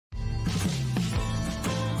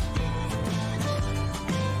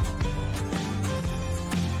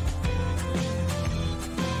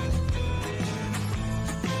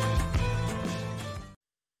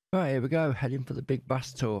Right, here we go. Heading for the big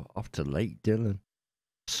bass tour off to Lake Dillon.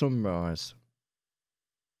 Sunrise.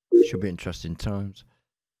 Should be interesting times.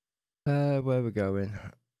 Where are we going?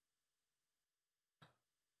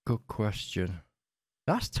 Good question.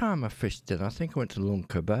 Last time I fished in, I think I went to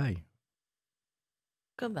Lunker Bay.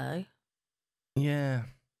 Lunker Bay? Yeah.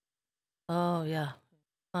 Oh, yeah.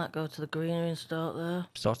 Might go to the greenery and start there.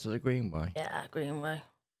 Start at the Greenway? Yeah, Greenway.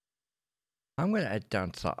 I'm going to head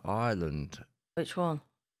down to that island. Which one?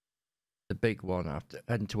 The big one, after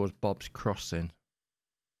heading towards Bob's Crossing.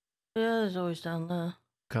 Yeah, there's always down there.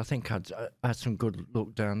 I think I had some good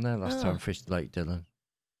luck down there last time I fished Lake Dillon.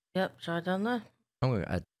 Yep, try down there. I'm going to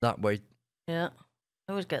head that way. Yeah.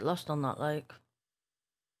 I always get lost on that lake.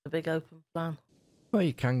 The big open plan. Well,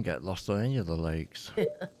 you can get lost on any of the lakes. Yeah.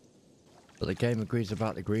 But the game agrees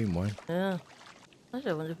about the Greenway. Yeah. I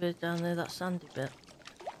don't wonder if it's down there, that sandy bit.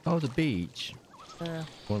 Oh, the beach. Yeah.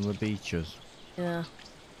 One of the beaches. Yeah.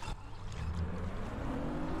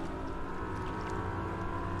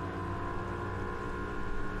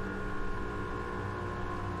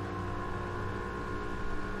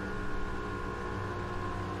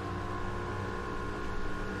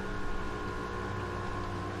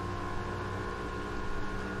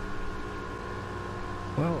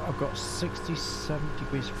 Well, I've got 67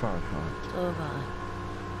 degrees Fahrenheit. So have I.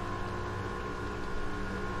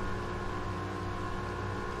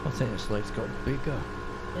 I think this lake's got bigger.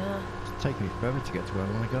 Yeah. It's taking me forever to get to where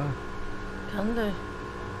I want to go. Can do.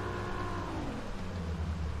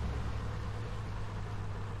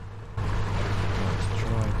 Let's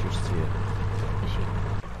try just here. Fishy.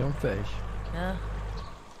 Don't fish. Yeah.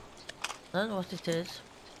 I don't know what it is.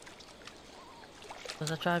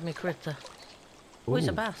 Because I tried my critter. Oh, it's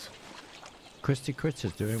a bass. Christy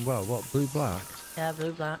Critter's doing well. What, blue black? Yeah,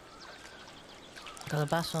 blue black. Got a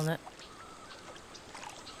bass on it.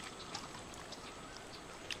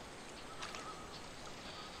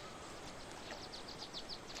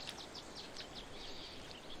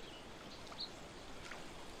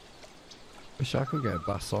 Wish I could get a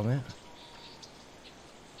bass on it.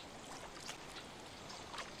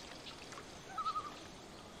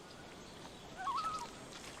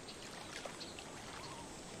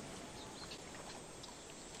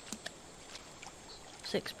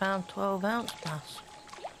 £6, 12-ounce bass.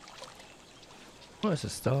 Well, it's a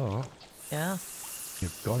start. Yeah.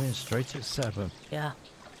 You've gone in straight at 7. Yeah.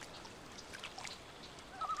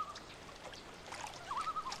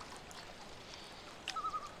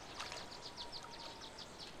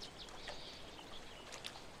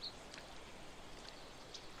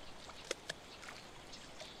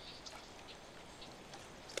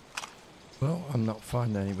 Well, I'm not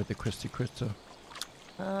finding any with the Christy Critter.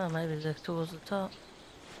 Ah, maybe they're towards the top.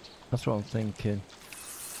 That's what I'm thinking.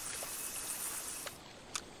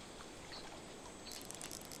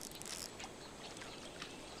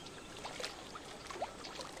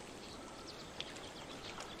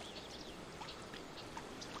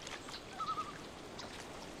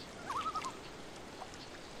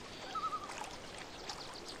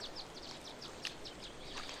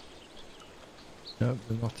 Nope,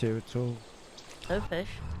 they're not here at all. No fish?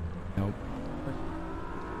 Nope.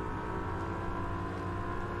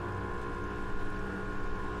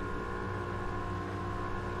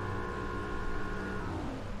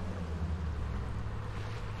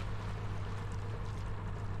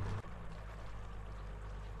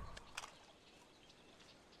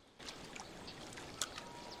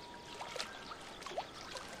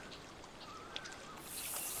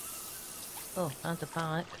 Oh, and a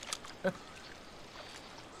pike.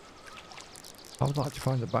 I would like to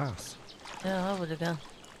find a bass. Yeah, I would again.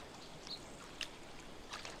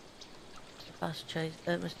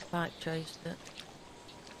 Mr. Pike chased it.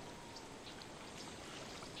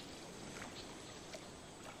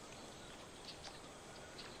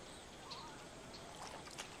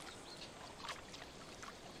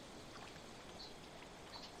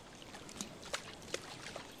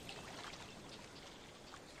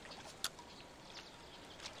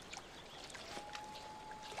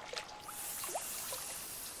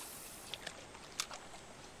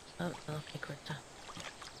 Oh, lucky critter.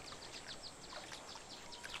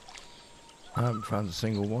 I haven't found a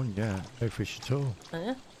single one yet. No fish at all. Oh,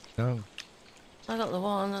 yeah? No. I got the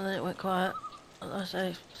one and then it went quiet. I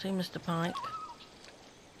say, see Mr. Pike.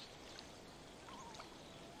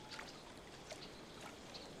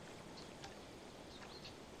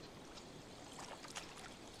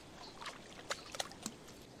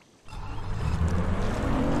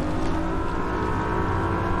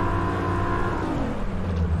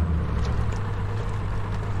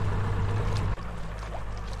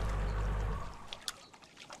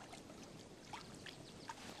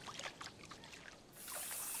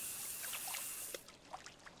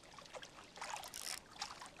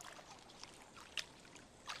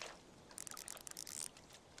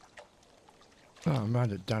 Oh, I'm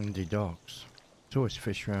right at Dandy Docks. There's always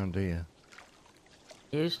fish round here.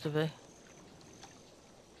 Used to be.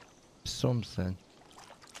 Something.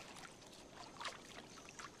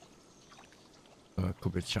 It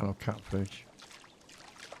could be channel catfish.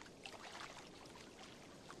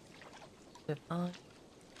 Goodbye.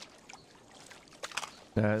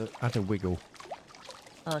 Had a wiggle.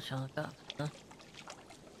 Oh, channel catfish. Huh?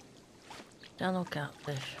 Channel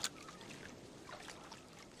catfish.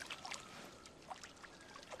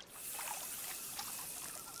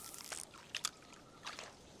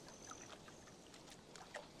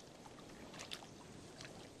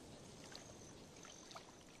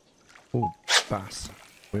 Oh, bass.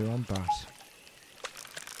 We're on bass.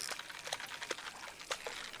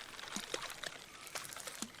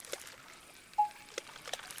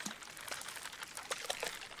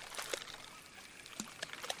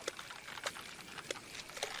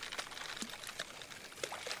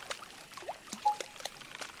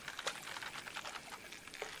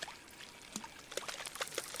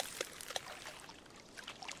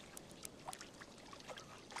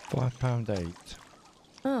 £5.8.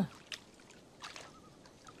 Huh.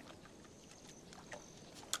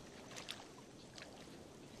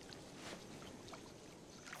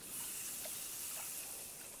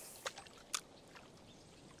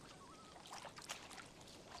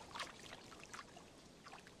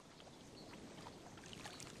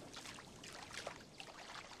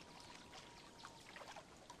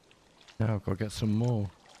 Now I've got to get some more.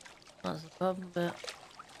 That's the problem bit.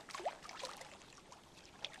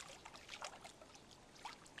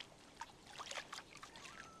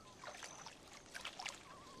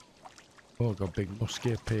 Oh, I've got a big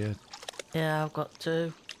muskie appeared. Yeah, I've got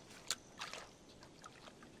two.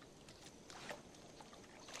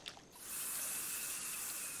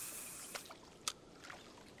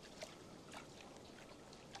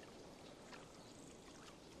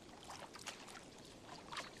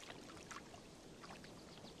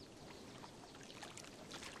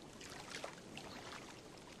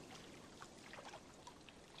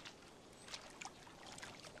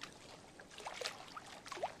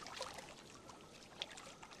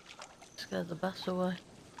 Scared the bass away.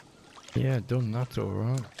 Yeah, done that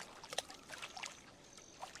alright.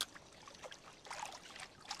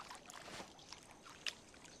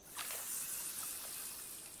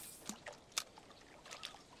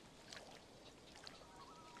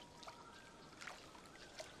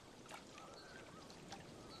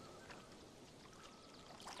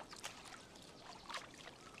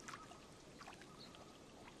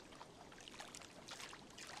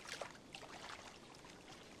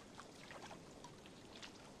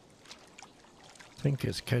 I think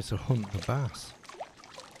it's a case of hunting the bass.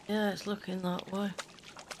 Yeah, it's looking that way.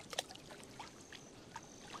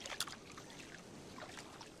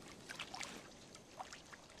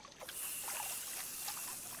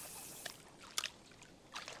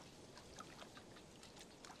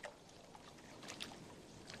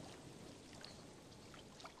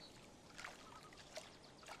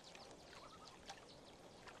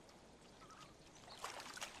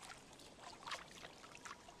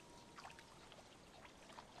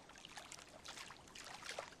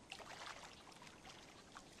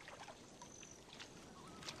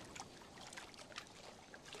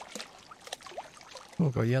 Oh,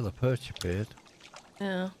 I've got a yellow perch appeared.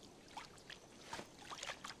 Yeah.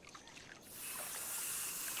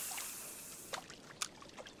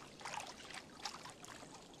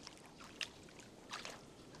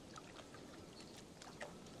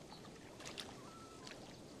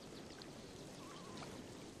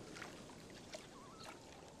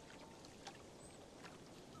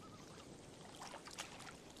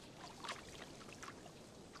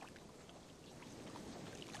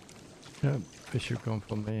 Yeah, fish have gone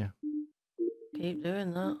from here. Keep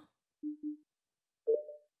doing that.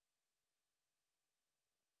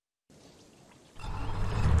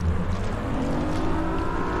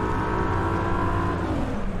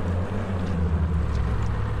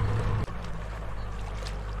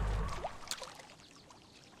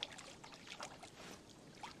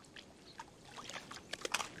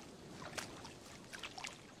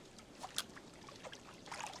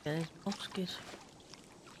 Get his muskies.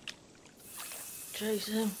 Chase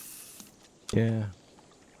him. Yeah.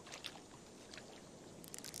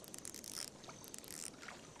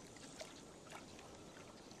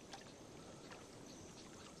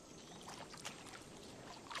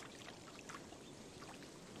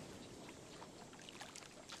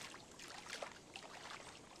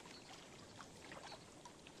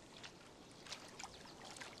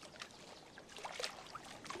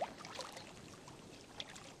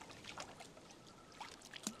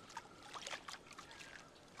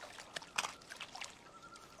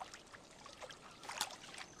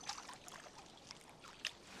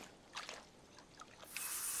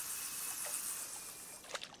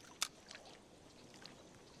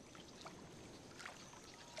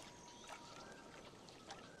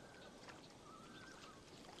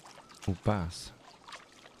 Oh, bass.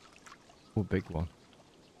 Oh, big one.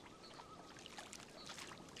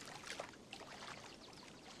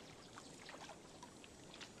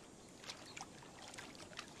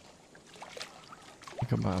 I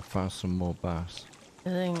think I might have found some more bass. I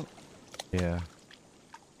think. Yeah.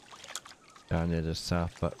 Down near the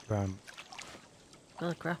south, but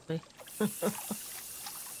God, crappy.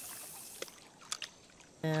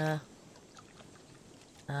 Yeah.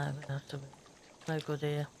 Nah, we have to be. No good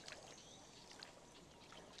here.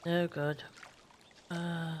 No good.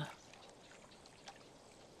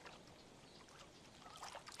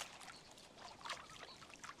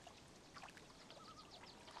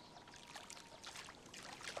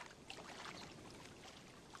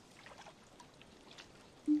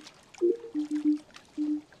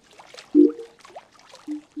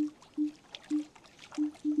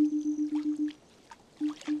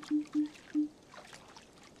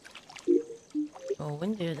 Oh,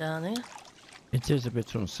 windy down here. it is a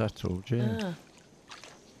bit unsettled, yeah. Yeah.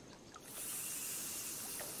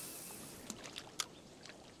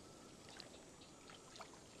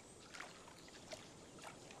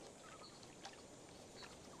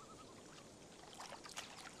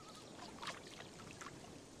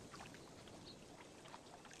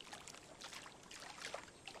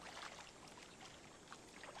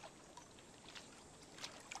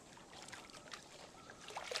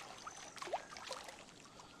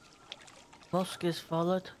 Mosque is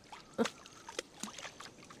followed.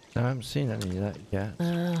 I haven't seen any of that yet.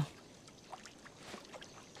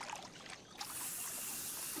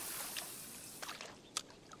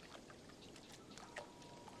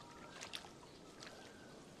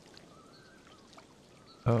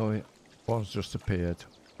 Oh, one's just appeared.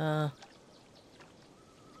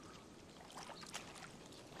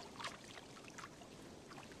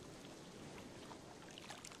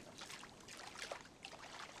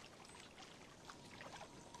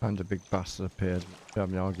 And a big bastard appeared. They're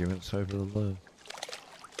having arguments over the lure.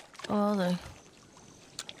 Oh, are they?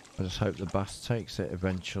 I just hope the bass takes it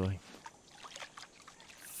eventually.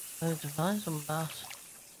 Going to find some bass.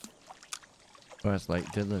 Well, it's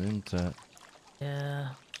Lake Dillon, isn't it? Yeah.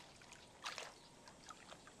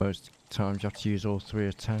 Most times you have to use all 3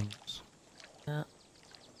 attempts. Yeah.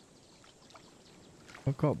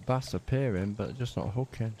 I've got bass appearing, but just not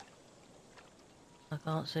hooking. I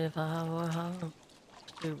can't see if I have or haven't.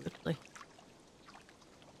 Stupidly.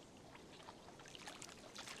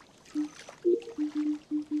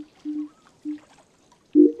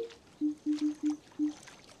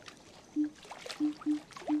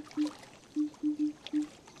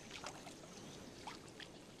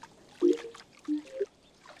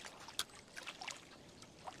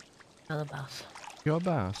 Got a bass. You got a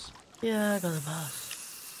bass? Yeah, I got a bass.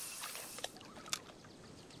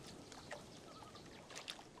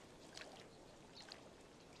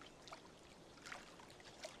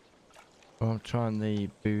 Well, I'm trying the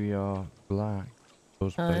Booyah Black.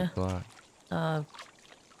 Buzzbait yeah. Black.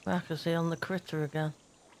 I can see on the critter again.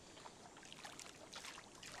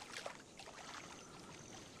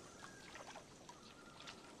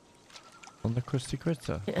 On the Krusty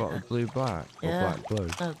Critter? Yeah. What, a blue black? Or Yeah. black blue?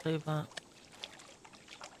 No, blue black.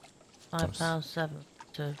 £5.7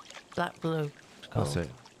 to black blue. It's called. That's it,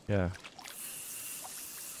 yeah.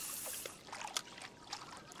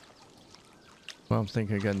 Well, I'm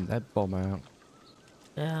thinking of getting that bomb out.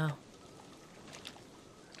 Yeah.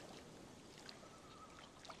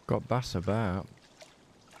 Got bass about.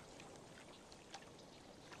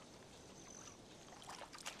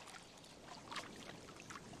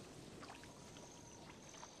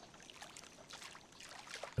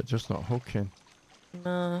 But just not hooking.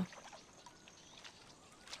 No.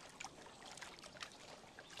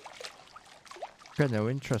 Got no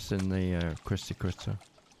interest in the Krusty Critter.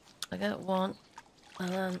 I get one, and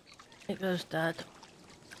then it goes dead.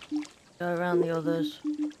 Go around the others.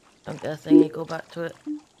 Don't get a thingy, go back to it.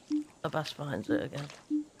 A bass finds it again.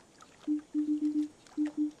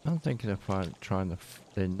 I'm thinking of trying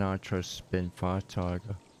the Nitro Spin Fire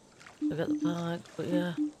Tiger. I get the pike, but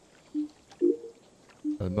yeah.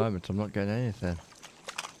 At the moment, I'm not getting anything.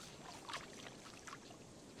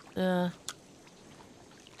 Yeah.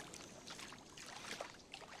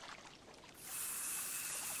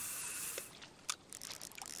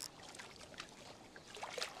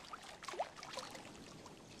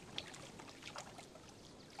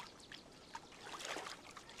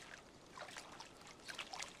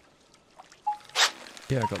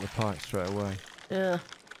 Yeah, I got the pike straight away. Yeah.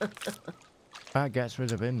 That gets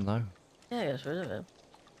rid of him, though. Yeah, gets rid of him.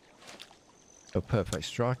 A perfect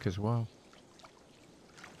strike as well.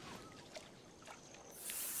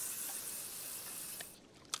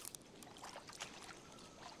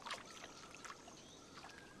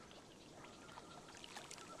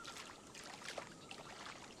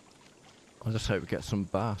 I just hope we get some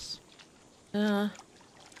bass. Yeah.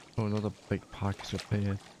 Oh, another big pike has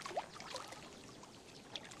appeared.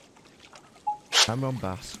 I'm on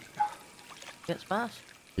bass. Gets bass.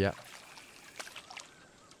 Yeah.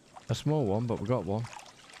 A small one, but we got one.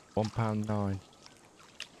 £1.9.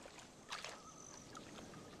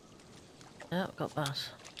 Yeah, I've got bass.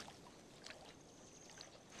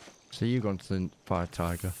 So you gone to the fire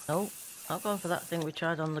tiger? No, I've gone for that thing we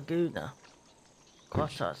tried on Laguna.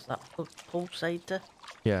 What's that? That pulsator?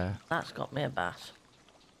 Yeah. That's got me a bass.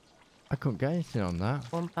 I couldn't get anything on that.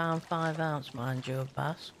 £1 5 ounce, mind you, of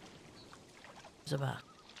bass. It's a bass.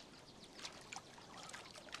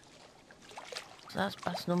 So that's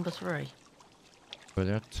bass number 3. But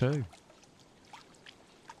they had 2.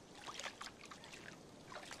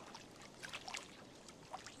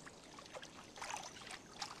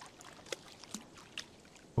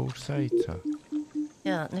 Pulsator.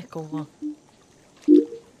 Yeah, that nickel one.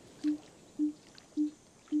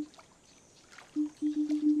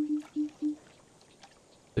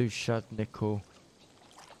 Blue shad nickel.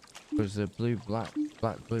 Was the blue black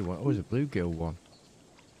blue one? Oh, it was a bluegill one.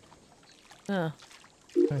 Yeah.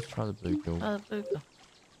 Let's try the bluegill. Oh, the bluegill.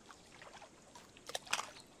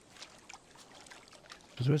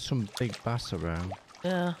 Because there's some big bass around.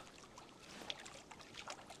 Yeah.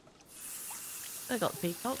 They got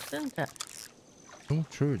peacocks, didn't it? Oh,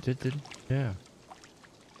 true, it didn't it? Yeah.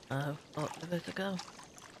 Oh, thought give it a go.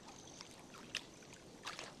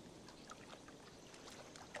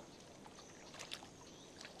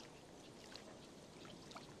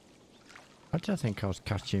 Actually, I think I was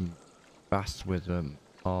catching bass with them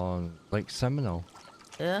on Lake Seminole.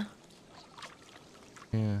 Yeah?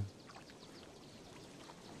 Yeah.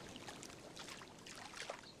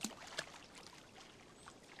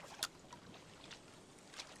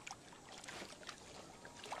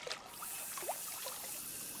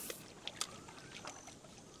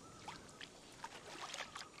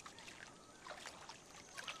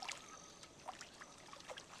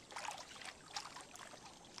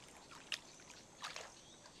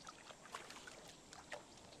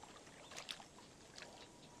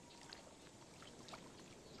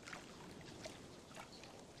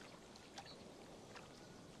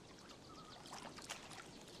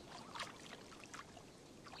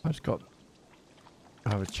 I just got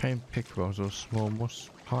either chain pickerels or small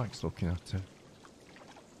musk pikes looking at it.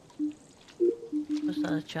 Was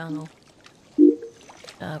that a channel?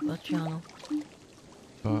 Yeah, I've got a channel.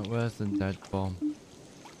 Right, where's the Ned bomb?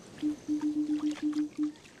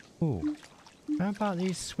 Oh, how about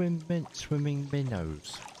these swimming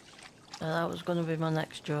minnows? Yeah, that was going to be my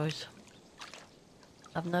next choice.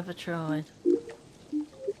 I've never tried.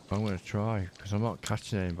 I'm going to try, because I'm not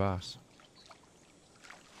catching any bass.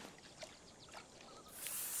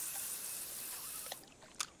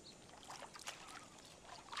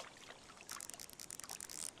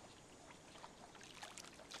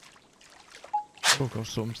 Oh, got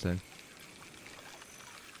something.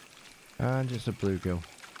 And it's a bluegill.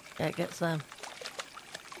 Yeah, it gets them.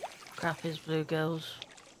 Crappies, bluegills.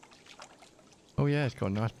 Oh yeah, it's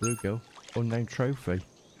got a nice bluegill. Unnamed trophy.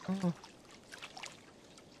 Mm.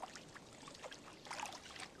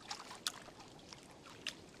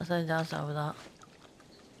 I think that's over that.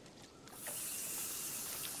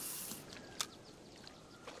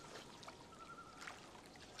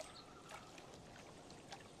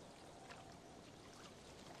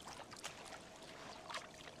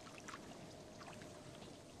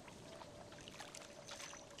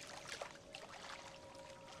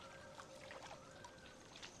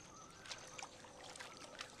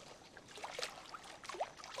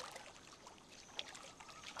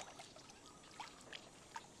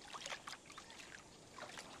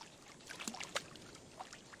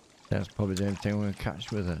 That's probably the only thing I'm going to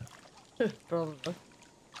catch with it. Probably.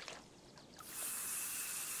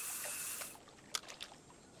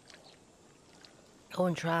 Go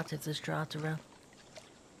and trout if there's trout around.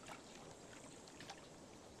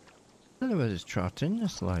 I don't know where there's trout in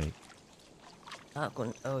this lake. I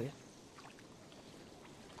couldn't tell you.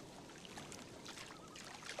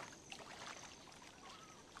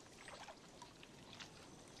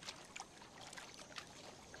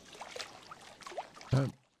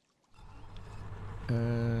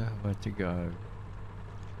 Where to go?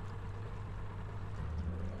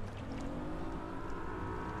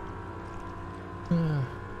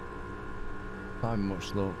 Not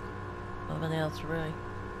much luck. I've only had 3.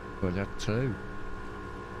 But that 2.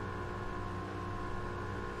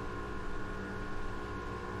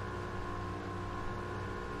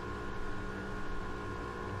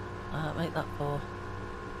 Make that 4.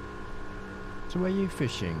 So where are you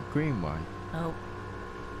fishing? Greenway? No.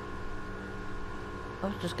 I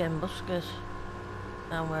was just getting muskies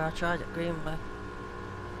down where I tried at Greenway.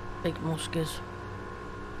 Big muskies.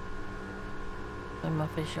 In my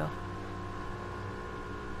fish off.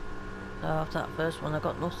 So after that first one I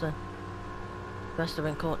got nothing. The rest have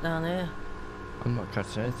been caught down here. I'm not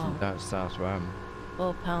catching anything down south where I'm.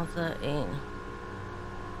 £4.13.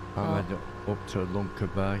 I'm heading up to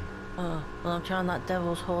Linky Bay. Oh, well I'm trying that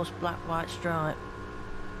Devil's Horse black white stripe.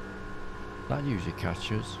 That usually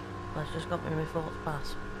catches. That's just got me my fourth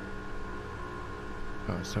bass.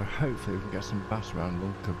 Right, so hopefully we can get some bass around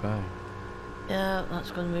Linky Bay. Yeah,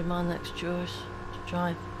 that's going to be my next choice. To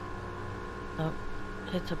try.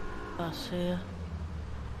 Hit a bass here.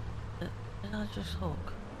 Did I just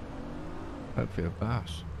hook? Hopefully a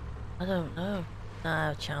bass. I don't know.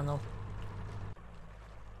 Nah, channel.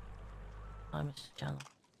 I missed the channel.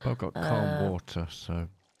 I've got calm water, so.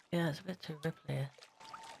 Yeah, it's a bit too ripply here.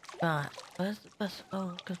 Right, where's the best? Oh,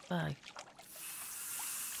 look at the bag.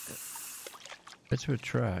 Bit of a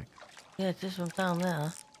track. Yeah, this one down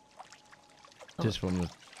there. Oh. This one the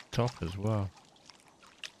top as well.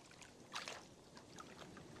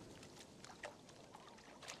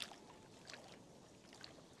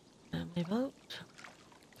 My boat.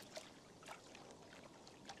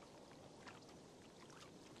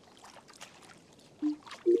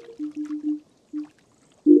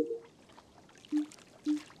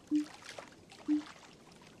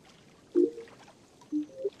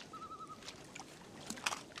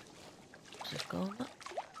 What's this going up?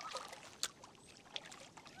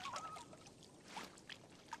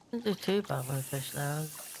 Didn't do too bad with fish there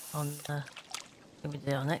on we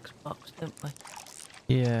did on Xbox, didn't we?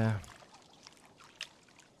 Yeah.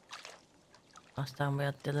 Last time we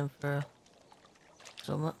had Dylan for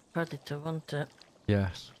some predator, wasn't it?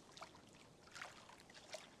 Yes.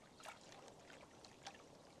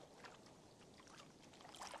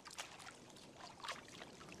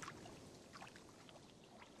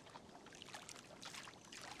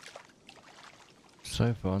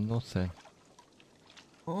 So far, nothing.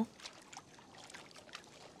 Hmm?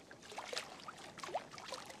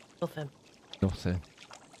 Nothing. Nothing.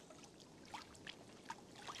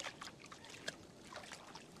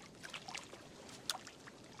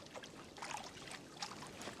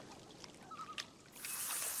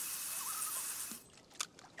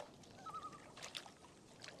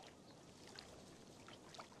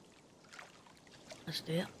 Let's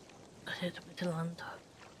do it. I hit a bit of land.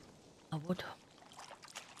 I would.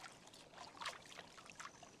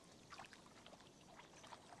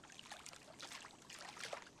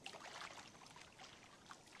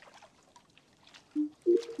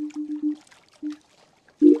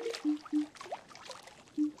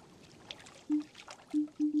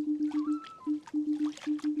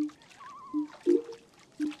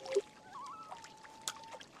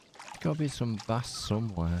 Gotta be some bass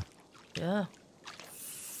somewhere. Yeah.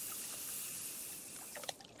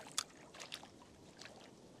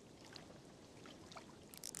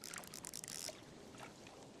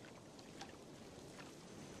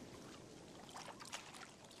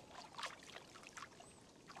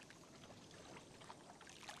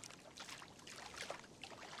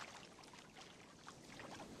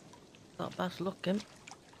 Got bass looking.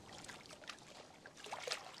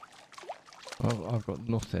 Oh, I've got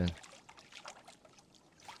nothing.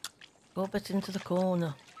 Go a bit into the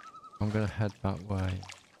corner. I'm gonna head that way.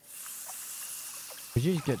 We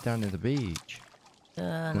usually get down to the beach.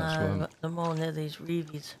 Yeah, no, the more near these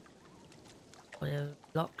reevies. Or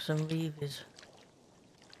locks and reevies.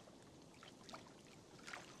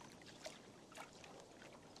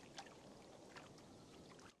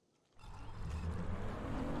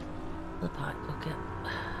 The pike took it.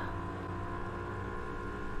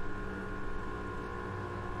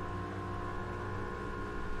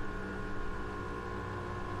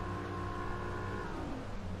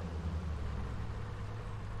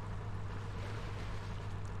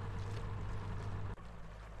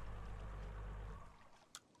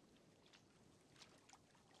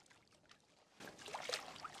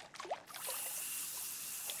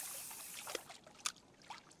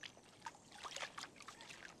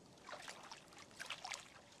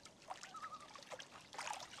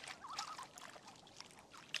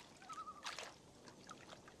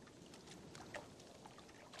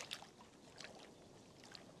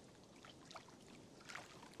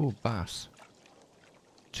 Oh, bass.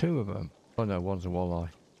 Two of them. Oh no, one's a walleye.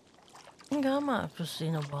 I think I might have just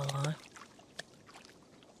seen a walleye.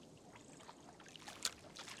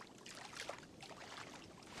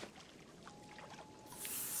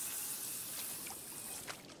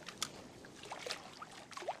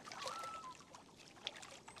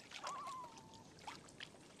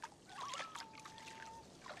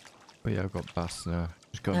 Oh yeah, I've got bass now.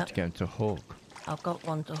 Just got Yep. to get him to hook. I've got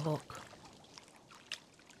one to hook.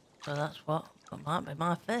 So that's what? That might be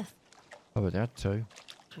my fifth. Oh, but they had two.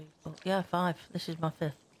 3, 4, yeah, 5. This is my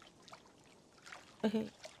fifth.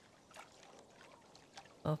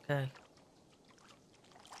 Okay.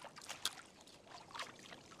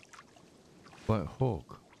 Won't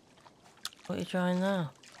hook. What are you trying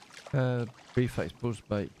now? Reflex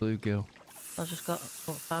buzzbait, bluegill. I just got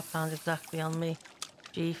 £5 exactly on me.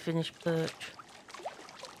 G finished perch.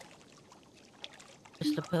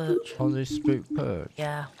 Mr. Perch. On this spook perch.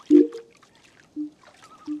 Yeah.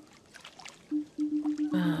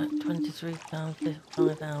 £23,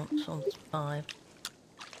 5 ounce on 5.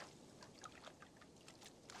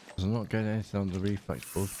 I'm not getting anything on the reflex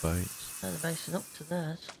buzzbaits. So they're basing up to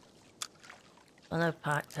theirs. I know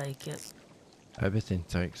Pike take it. Everything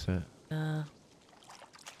takes it. Yeah.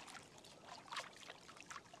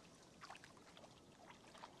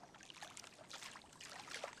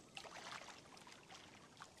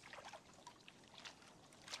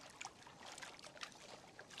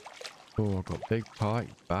 Oh, I've got big pike,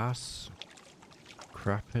 bass,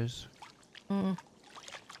 crappies. Mm.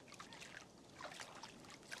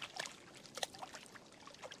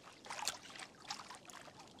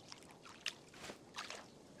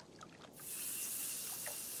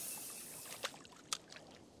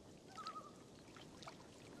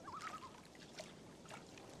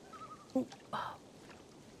 Ooh.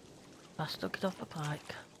 I stuck it off a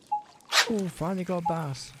pike. Oh, finally got a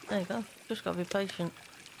bass. There you go. Just got to be patient.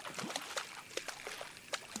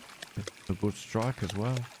 A good strike as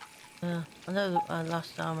well. Yeah. I know that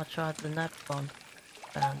last time I tried the Ned one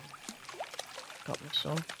and got me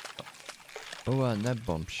some. Oh, Ned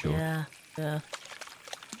bomb shot. Yeah, yeah.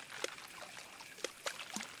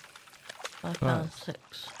 £5, Right. 6.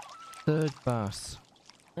 Third bass.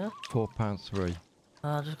 Yeah. £4.3.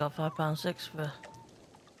 I just got £5, 6 for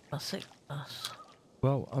my 6th bass.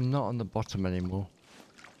 Well, I'm not on the bottom anymore.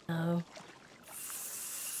 No.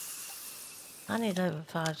 I need over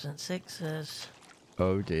 5s and 6s.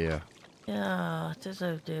 Oh dear. Yeah, it is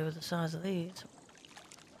oh dear with the size of these.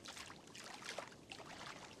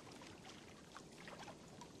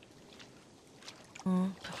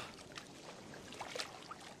 Mm.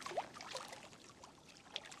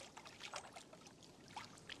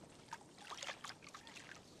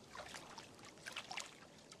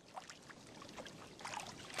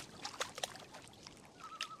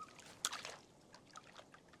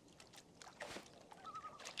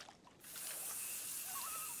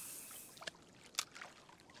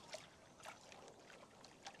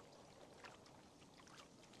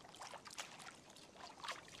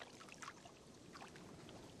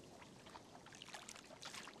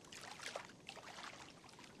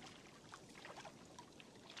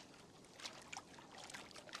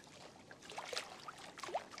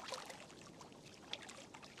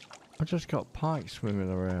 I just got pike swimming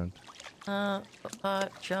around. Got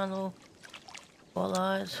pike, channel,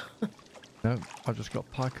 walleyes. No, I just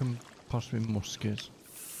got pike and possibly muskies.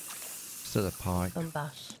 Instead of pike. And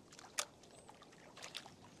bass.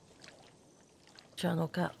 Channel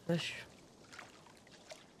catfish.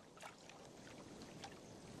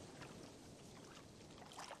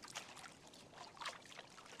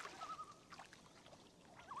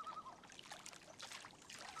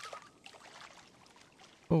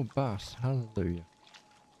 Oh, bass. Hallelujah.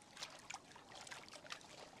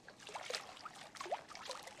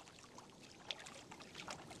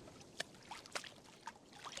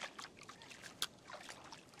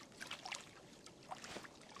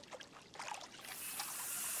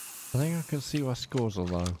 I think I can see why scores are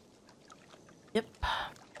low. Yep.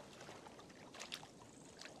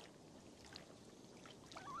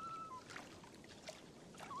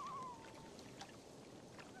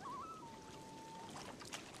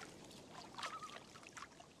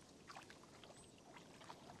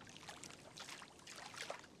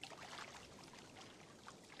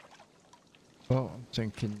 Well, I'm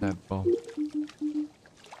thinking Ned bomb.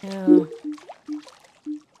 Yeah.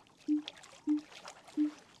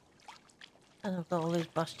 And I've got all these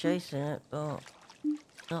bass chasing it, but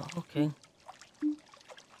not hooking.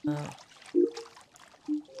 I'd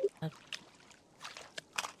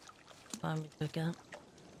find me again.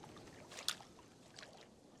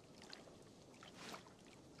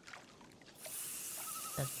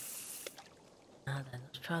 Now then,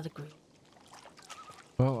 let's try the green.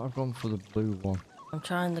 Well, I've gone for the blue one. I'm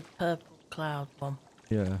trying the purple cloud one.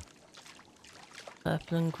 Yeah.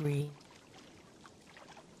 Purple and green.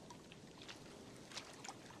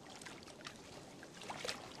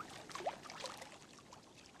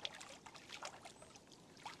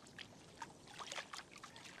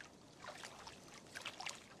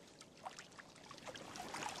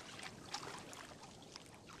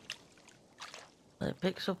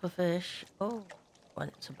 picks up a fish. Oh, when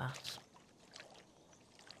it's a bass.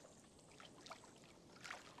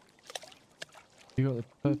 You got the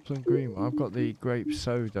purple and green one. I've got the grape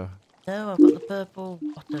soda. No, I've got the purple,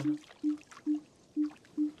 whatever.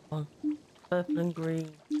 One. Purple and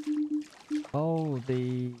green. Oh,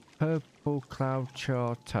 the purple cloud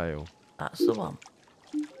char tail. That's the one.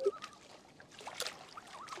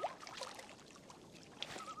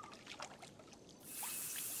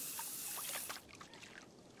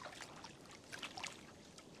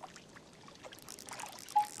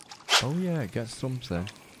 Oh yeah, get something.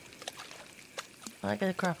 I get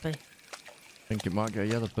a crappie. I think it might get a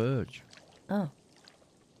yellow perch. Oh.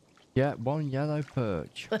 Yeah, one yellow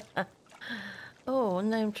perch. Oh,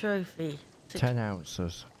 unnamed trophy. 10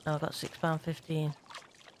 ounces. Oh, I got £6.15.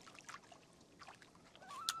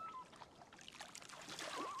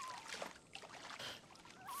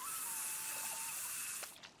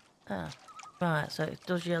 Ah, right, so it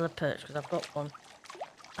does yellow perch because I've got one.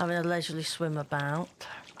 Having a leisurely swim about.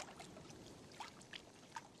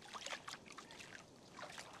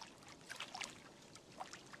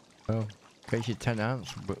 Oh, gets you 10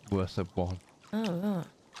 ounce worth of one. Oh, right.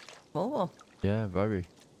 Small one. Yeah, very.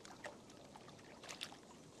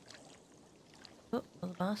 Oh,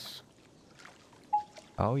 another bass.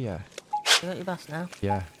 Oh yeah. You got your bass now?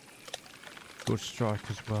 Yeah. Good strike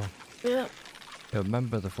as well. Yeah. Yeah,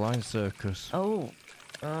 remember the flying circus. Oh,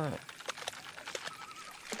 right.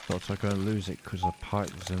 Thought I was going to lose it because the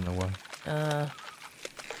pipe was in the way.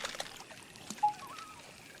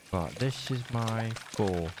 Right, this is my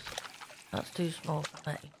fourth. That's too small for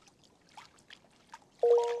me.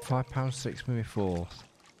 £5.6 for my fourth.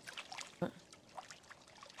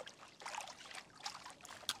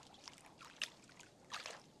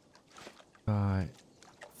 Right.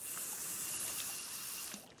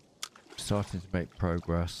 Starting to make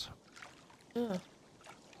progress. Yeah.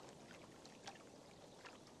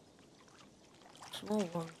 Small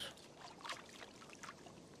ones.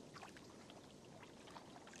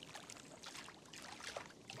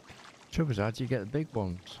 Trouble is, how do you get the big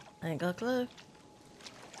ones? I ain't got a clue.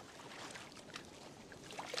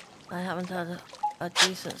 I haven't had a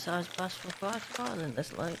decent sized bass for quite a while in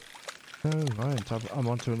this lake. No, I ain't. I'm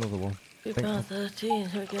on to another one.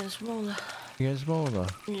 £2.13, so we're getting smaller. You getting smaller?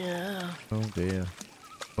 Yeah. Oh dear.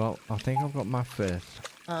 Well, I think I've got my fifth.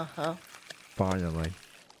 Uh-huh. Finally.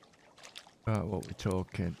 Right, what we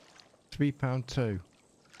talking? £3.2.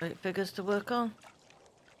 Great figures to work on.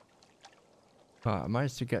 Right, I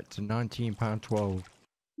managed to get to £19.12.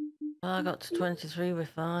 I got to 23 with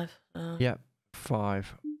 5. Yep,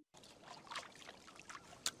 5.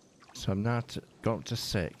 So I'm now got to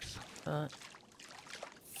 6. Right.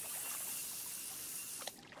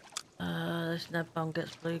 This Ned bomb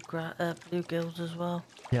gets blue gills as well.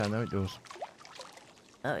 Yeah, I know it does.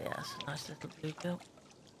 Oh yeah, it's a nice little bluegill.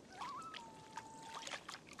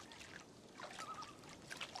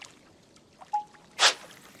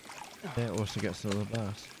 Yeah, it also gets another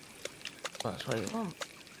bass. That's what you want.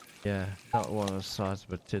 Yeah, not one of the size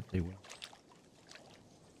of a tiddly one.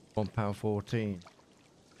 £1.14.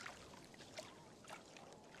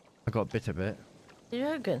 I got a bit of it. You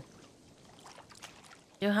reckon?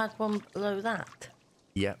 You had one below that?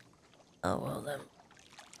 Yep. Oh well then.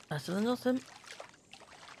 Better than nothing.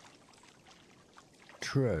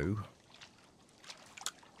 True.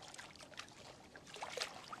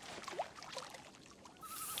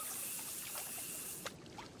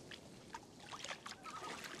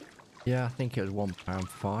 Yeah, I think it was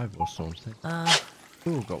 £1.5 or something.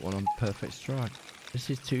 Ooh, got one on perfect strike.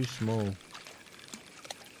 This is too small.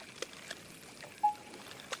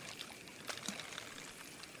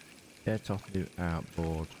 Get off the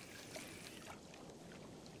outboard.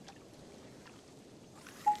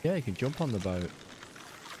 Yeah, you can jump on the boat.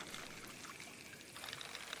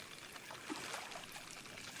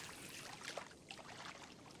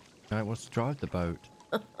 Now it wants to drive the boat.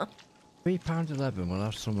 £3.11, we'll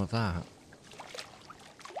have some of that.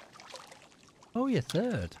 Oh, you're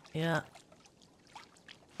third. Yeah.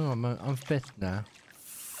 Oh, I'm fifth now.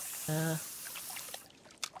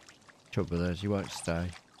 Trouble is, you won't stay.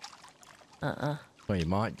 Well, you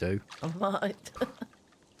might do. I might.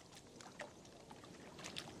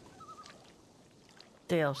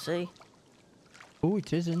 DLC. Oh,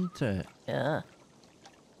 it is, isn't it? Yeah.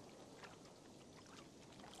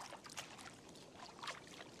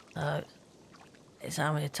 It's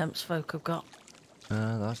how many attempts folk have got.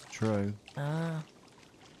 That's true.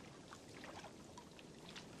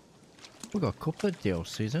 We've got a couple of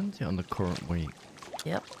DLCs, isn't it, on the current week?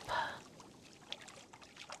 Yep.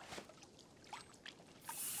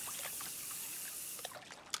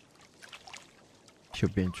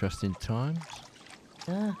 Should be interesting times.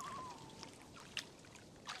 Yeah.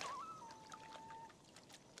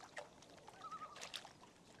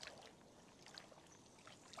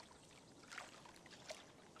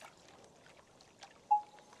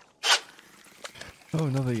 Oh,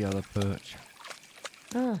 another yellow perch.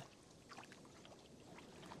 Ah.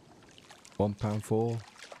 £1.4.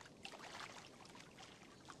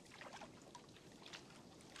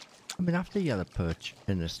 I've been after yellow perch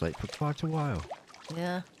in this lake for quite a while.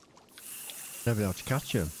 Yeah. Never been able to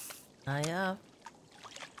catch them. I have.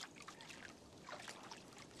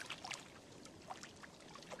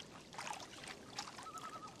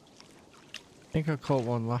 I think I caught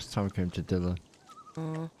one last time I came to Dillon.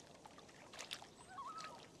 Mm.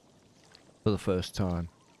 For the first time.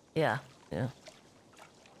 Yeah. Yeah.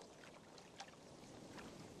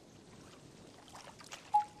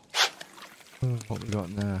 What we got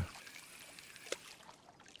now?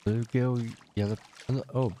 Bluegill, yellow...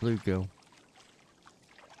 Oh, bluegill.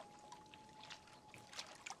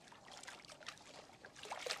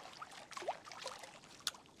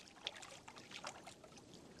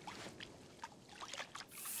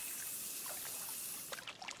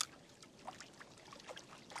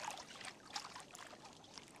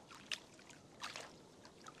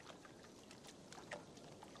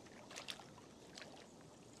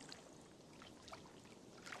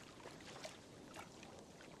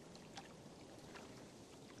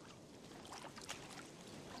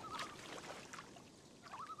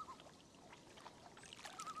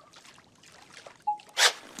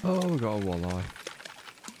 Oh, we got a walleye.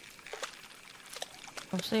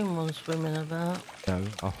 I've seen one swimming about. No,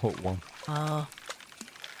 I hooked one. Ah.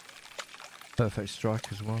 Perfect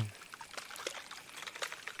strike as well.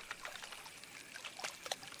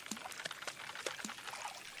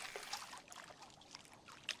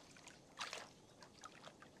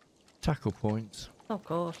 Tackle points. Of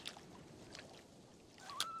course.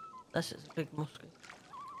 Unless it's a big muskie.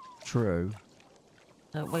 True.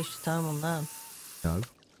 Don't waste your time on them. No.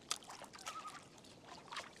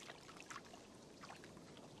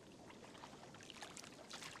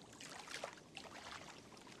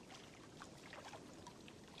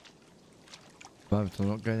 But I'm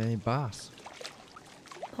not getting any bass.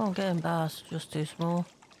 Oh, I'm getting bass, just too small.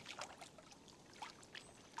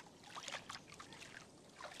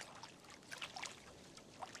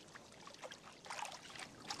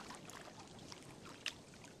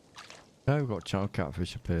 No, we've got child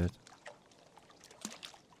catfish appeared.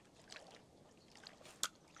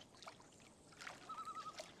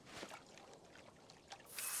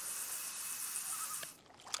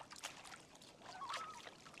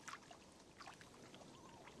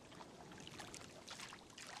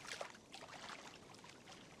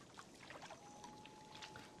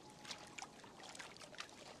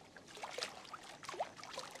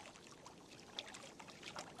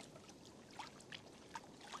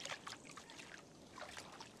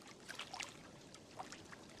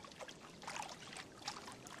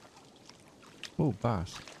 Oh,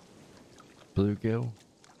 bass. Bluegill.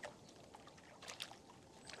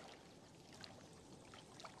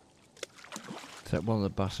 Except one of the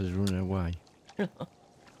bass is running away. The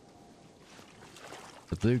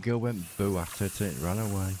bluegill went boo after it and it ran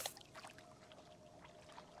away.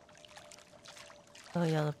 Oh,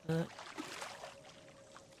 yellow perch.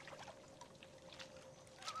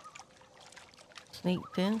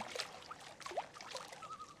 Sneaked in.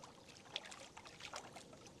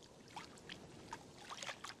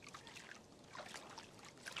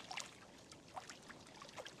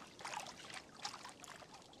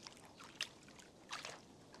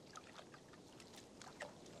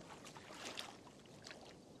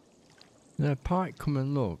 No, pike come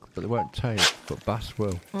and look, but they won't take, but bass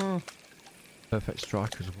will. Mm. Perfect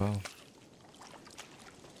strike as well.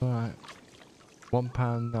 Alright.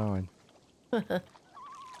 £1.9.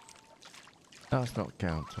 That's not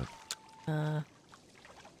counted. Because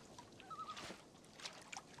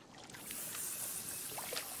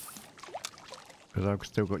I've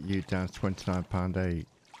still got you down to £29.8.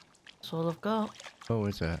 That's all I've got. Oh,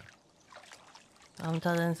 is it? I haven't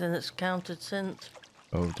had anything that's counted since.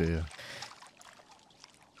 Oh dear.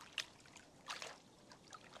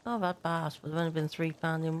 I've had bass, but they've only been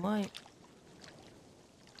 £3 in weight.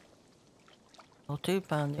 Or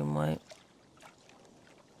 £2 in weight.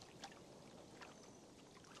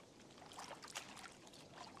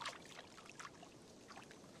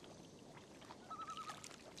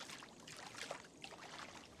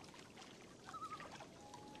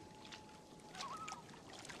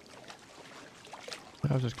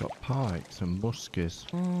 I've just got pikes and muskies.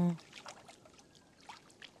 Mm.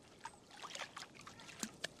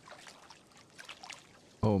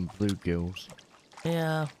 Oh, and bluegills.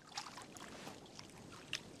 Yeah.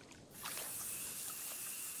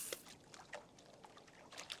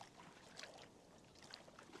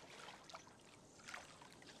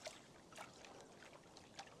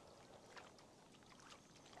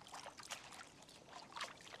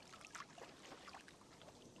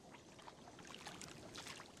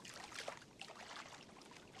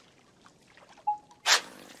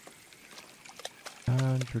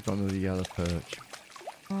 And we've got another yellow perch.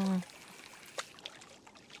 Mm.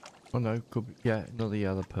 Oh no, could be, yeah, another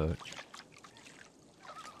yellow perch.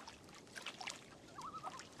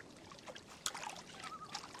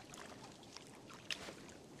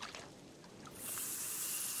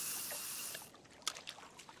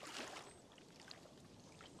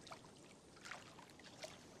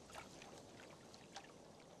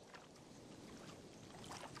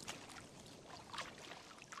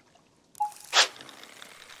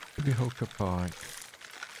 Could be hooker pike.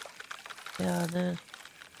 Yeah, it is.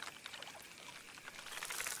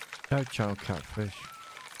 No channel catfish.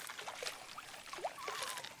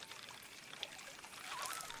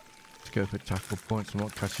 Let's go for tackle points. I'm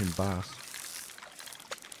not catching bass.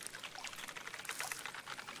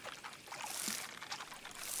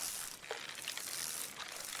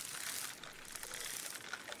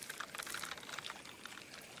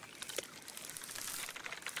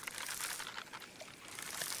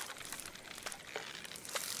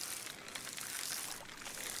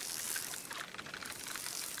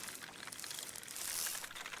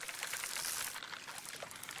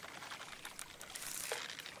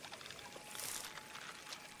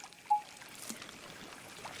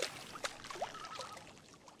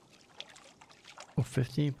 Oh,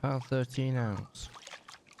 £15, 13 ounce.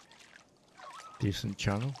 Decent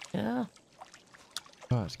channel. Yeah.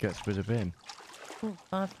 Right, let's get rid of him. Ooh,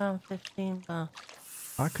 £5, 15 bass.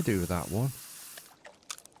 I could do with that one.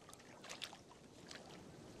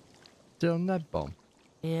 Still Ned bomb.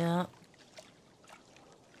 Yeah.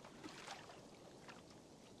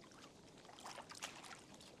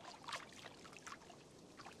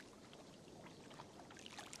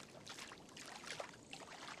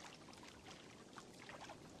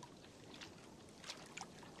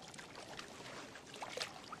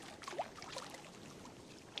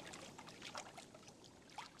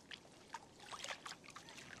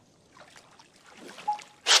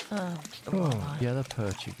 Oh, it's the Oh, walleye. yellow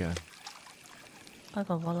perch again. I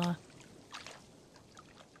got walleye.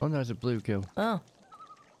 Oh no, there's a bluegill. Oh.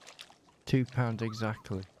 £2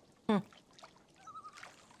 exactly. Hmm.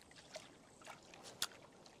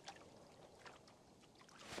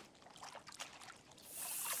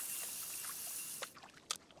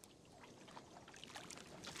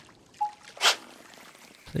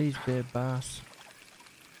 Please be a bass.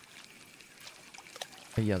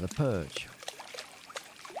 A yellow perch.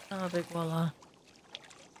 Oh, a big walleye.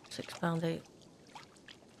 £6, 8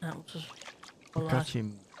 ounces. I'm Walleye.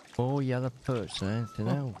 catching more yellow perch than anything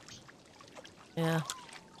else. Yeah.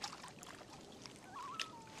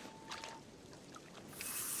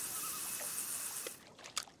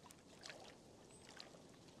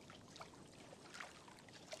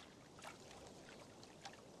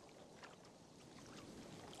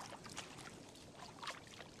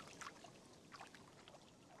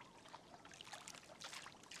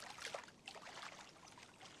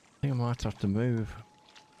 I think I might have to move.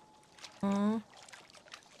 Mm.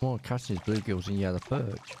 More catching bluegills and yellow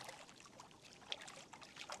perch.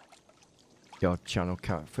 The odd channel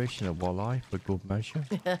catfish and a walleye for good measure.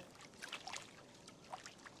 Yeah.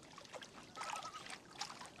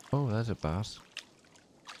 Oh, there's a bass.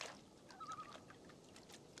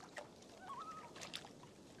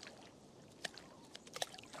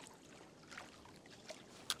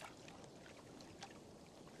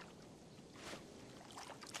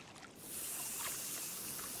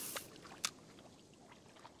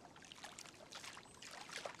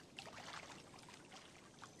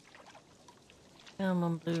 Come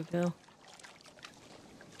on, bluegill.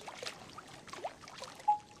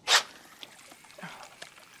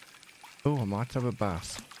 Oh, I might have a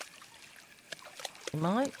bass. You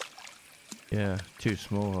might. Yeah, too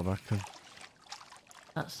small, I reckon.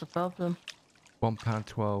 That's the problem.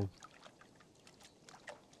 £1.12.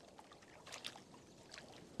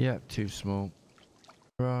 Yep, too small.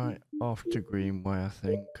 Right, off to Greenway, I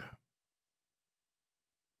think.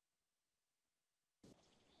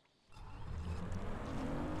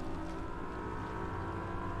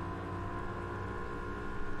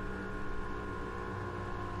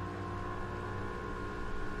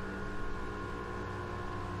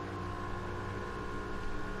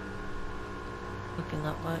 Looking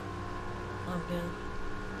that way. I'm getting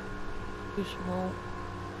too small.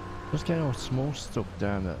 Just getting all small stuff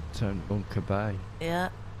down at Bunker Bay. Yeah.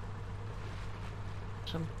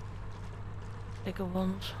 Some bigger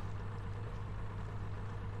ones.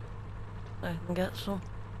 I can get some.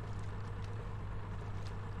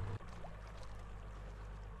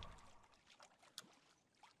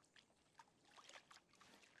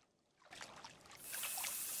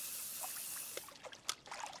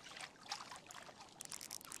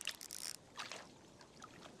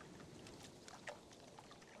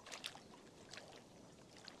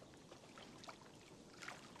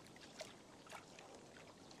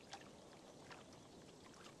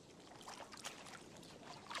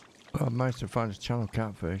 Well, I managed to find a channel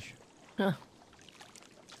catfish. Huh.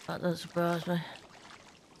 That doesn't surprise me.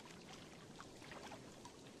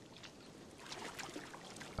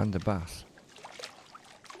 And a bass.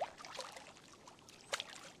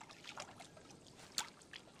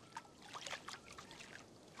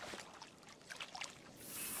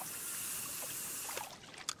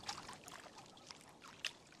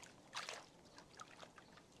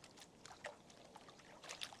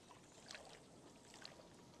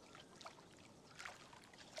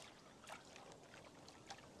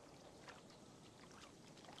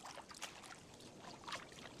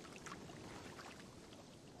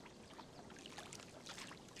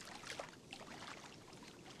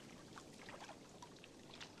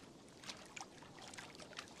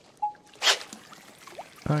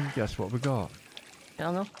 And guess what we got?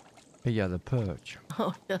 Channel? A yellow perch.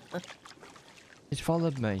 Oh, yeah. It's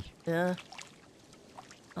followed me. Yeah.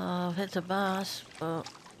 I've hit a bass, but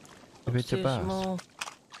You it's hit a too bass? small.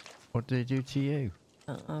 What did it do to you?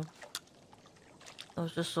 Uh-oh. I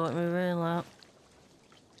was just sorting my reel out.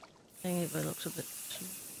 Thingy, but it looks a bit small.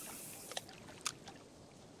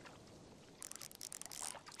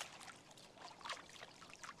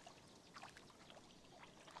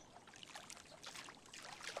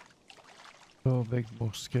 Oh, big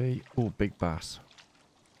muskie. Oh, big bass.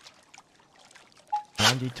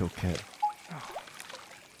 And he took it.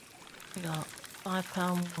 We got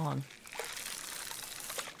 £5 one.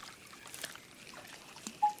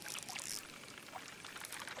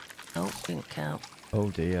 Nope, didn't count. Oh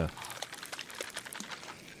dear.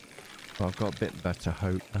 Well, I've got a bit better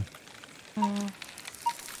hope then.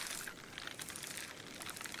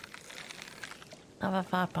 I've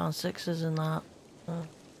had £5 sixes in that.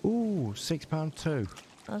 Ooh, £6 too.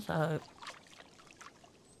 That's a hope.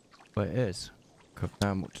 Well, it is. Cut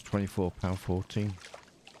down up to £24.14.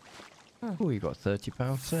 Oh, you got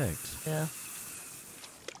 £30.6. Yeah.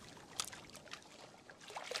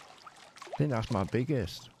 I think that's my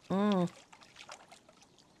biggest.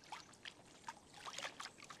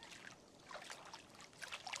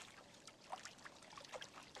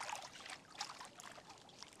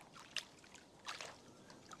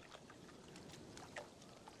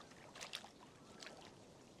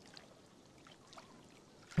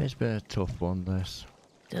 It's been a tough one, this.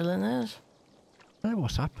 Dylan is. I don't know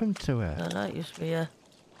what's happened to it. That used to be a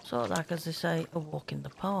sort of like, as they say, a walk in the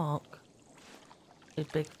park.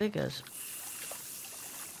 With big figures.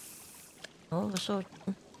 All of a sudden,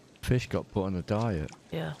 Fish got put on a diet.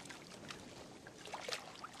 yeah.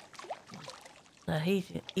 Their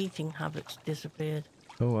eating habits disappeared.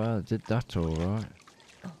 Oh well, it did that all right.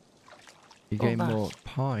 You Oh, gained bass. more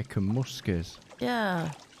pike and muskies.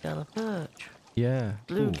 Yeah, yellow perch, Yeah.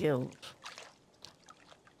 Ooh, bluegills.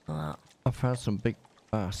 Like I found some big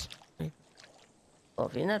bass. that. What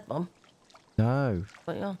have you net bomb? No,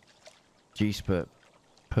 What you on? G-spurt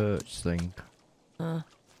perch thing.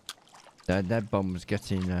 That bomb was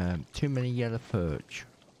getting too many yellow perch.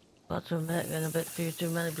 Got to admit, getting a bit few too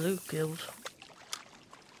many bluegills.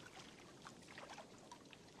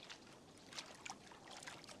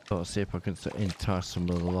 Got to see if I can entice some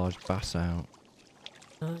of the large bass out.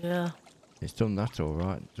 Oh yeah. It's done that all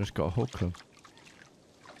right. Just got to hook them.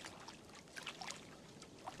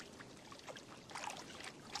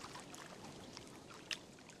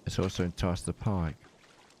 It's also enticed the pike.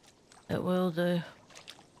 It will do.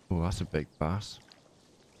 Oh, that's a big bass.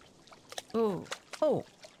 Oh, oh.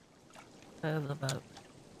 Over the boat.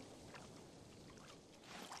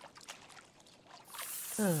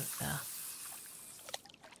 Oh yeah.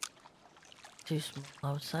 Too small,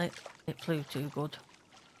 I would say. It flew too good.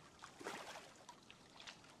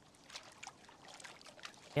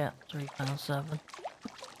 Yeah, £3.7.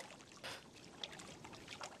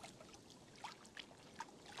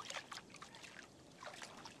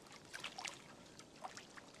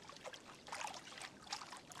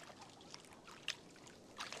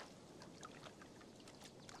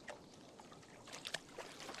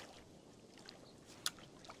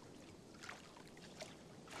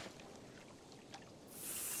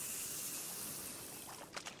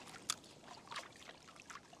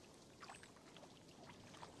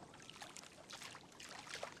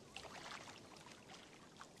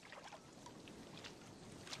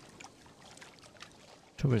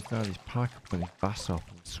 Trouble is now these pike are putting bass off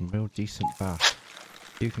and some real decent bass.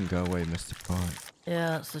 You can go away, Mr. Pike. Yeah,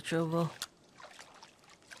 that's the trouble.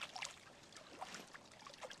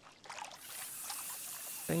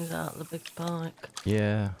 Brings out the big pike.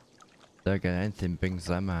 Yeah. They're getting anything brings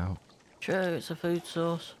them out. True, it's a food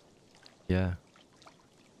source. Yeah.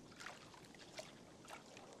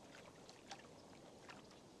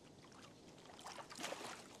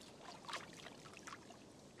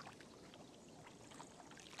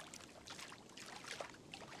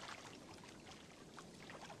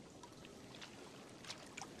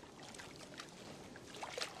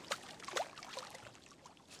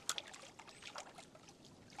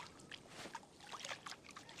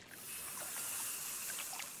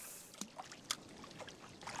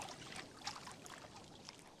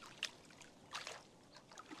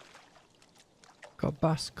 Got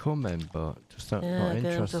bass coming, but just not Yeah, get him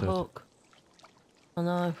interested. to hook. I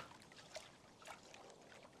know.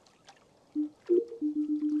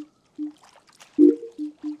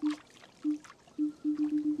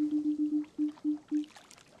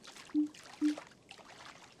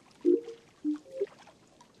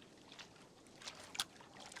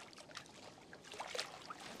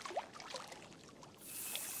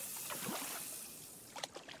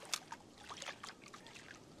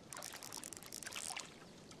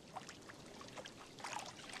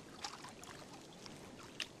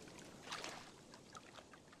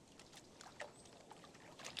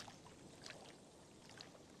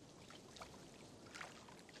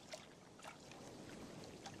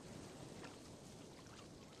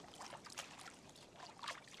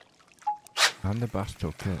 And the bass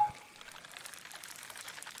took it.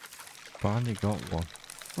 Finally got one.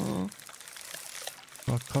 Mm.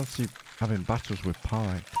 I'm constantly having battles with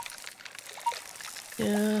pike.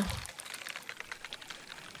 Yeah.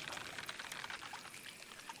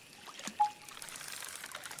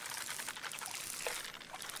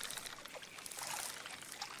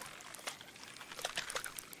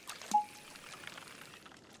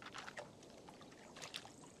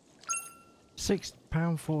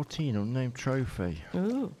 £6.14 unnamed trophy.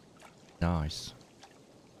 Ooh. Nice.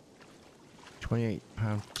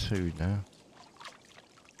 £28.2 now.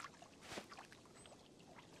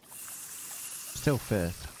 Still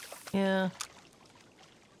fifth. Yeah.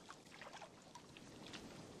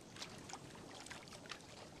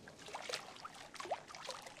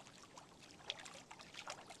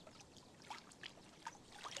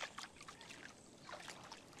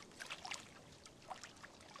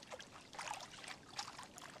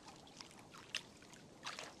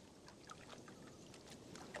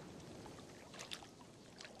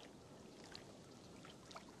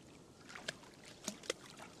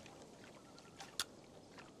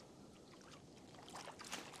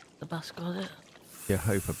 The bass got it. Yeah,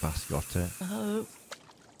 hope a bass got it. I hope.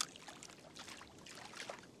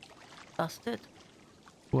 Bass did.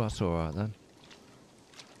 Oh, that's alright then.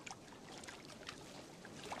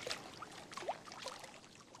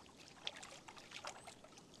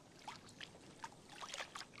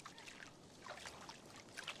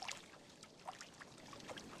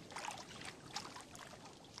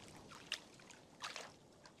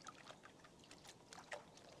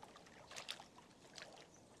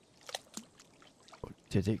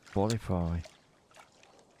 Did it qualify?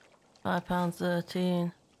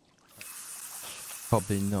 £5.13.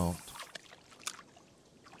 Probably not.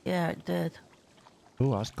 Yeah, it did.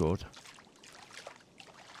 Oh, that's good.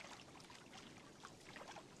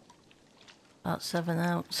 About 7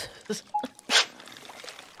 ounces.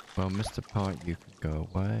 Well, Mr. Pike, you can go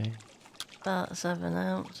away. About 7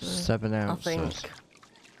 ounces. 7 ounces. I think.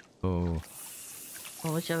 Oh,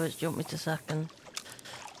 Or whichever's jumped me to second.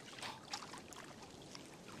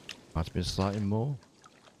 might have been slightly more.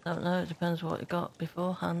 Don't know, it depends what it got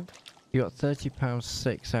beforehand. You got £30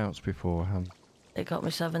 6 ounce beforehand. It got me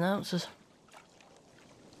 7 ounces.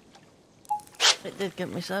 It did get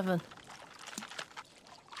me 7.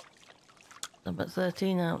 About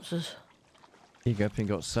 13 ounces. You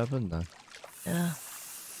got 7 then. Yeah.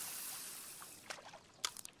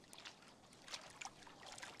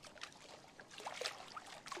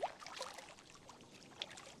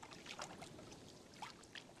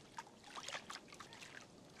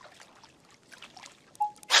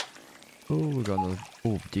 Oh, we got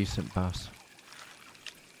another decent bass.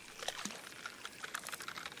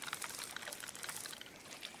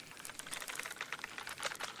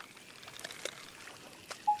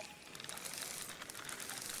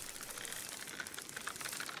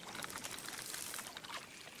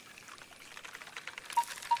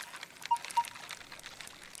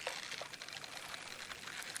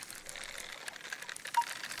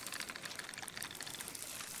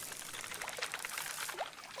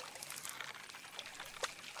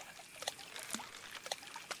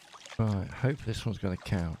 Right, hopefully this one's going to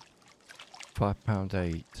count.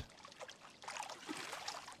 £5.8.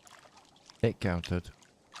 It counted.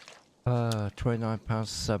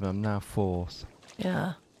 £29.7. I'm now fourth.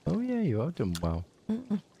 Yeah. Oh yeah, you have done well.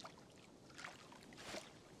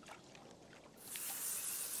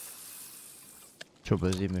 Trouble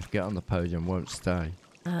is, even if you get on the podium, won't stay.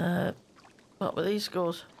 What were these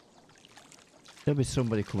scores? There'll be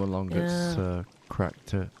somebody come along that's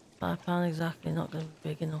cracked it. £5 exactly, not going to be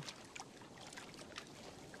big enough.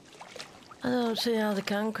 I don't see how they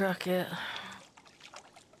can crack it.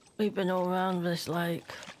 We've been all around this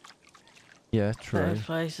lake. Yeah, true. Various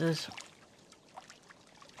places.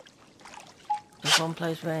 There's one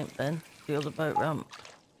place we ain't been, the other boat ramp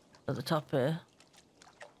at the top here.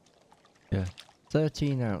 Yeah.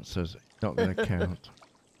 13 ounces. Not going to count.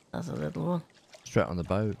 That's a little one. Straight on the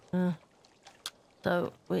boat.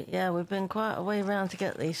 So, we've been quite a way round to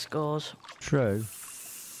get these scores. True.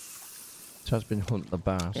 It has been hunt the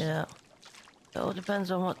bass. Yeah. It all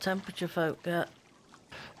depends on what temperature folk get.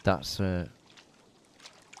 That's it.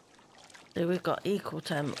 See, we've got equal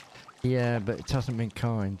temp. Yeah, but it hasn't been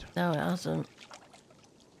kind. No, it hasn't.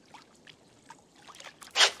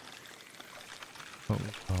 What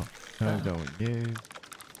was that? No, don't you.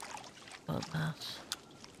 Got bass.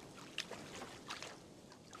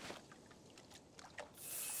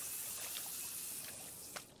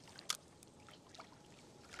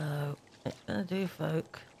 So, it's gonna do,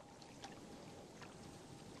 folk.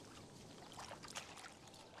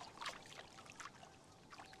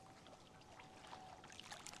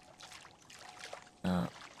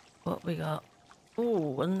 What we got?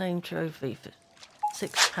 Ooh, unnamed trophy for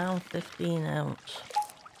 £6, 15 ounce.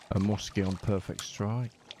 A muskie on perfect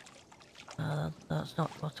strike. That's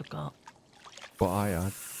not what I got. What I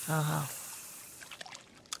had. Uh-huh.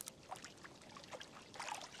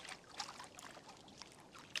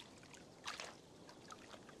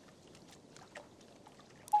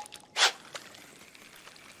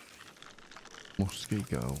 Muskie,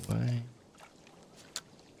 go away.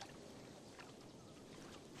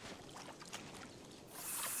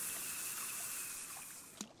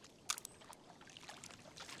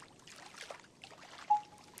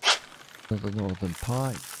 Another northern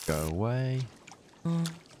pike, go away.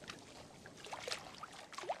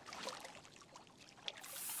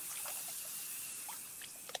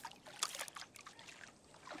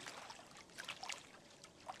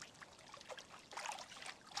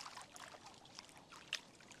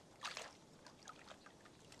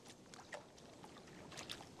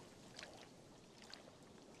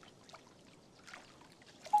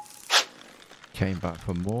 Came back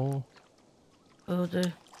for more. Will do.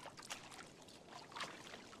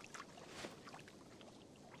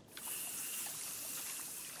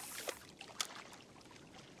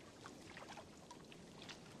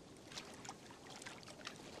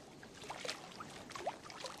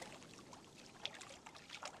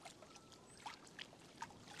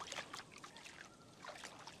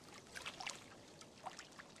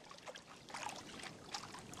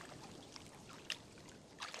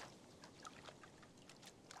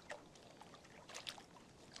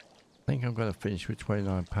 I think I'm going to finish with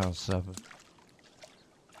 £29.7.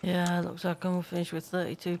 Yeah, looks like I'm gonna finish with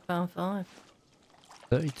 £32.5.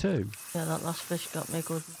 32? Yeah, that last fish got me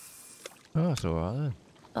good. Oh, that's alright then.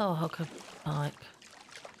 Oh, hooker pike.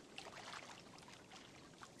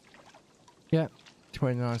 Yeah,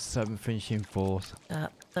 29.7 finishing fourth. Yeah,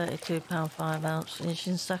 £32.5 ounce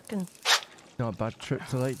finishing second. Not a bad trip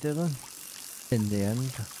to Lake Dillon in the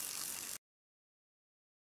end.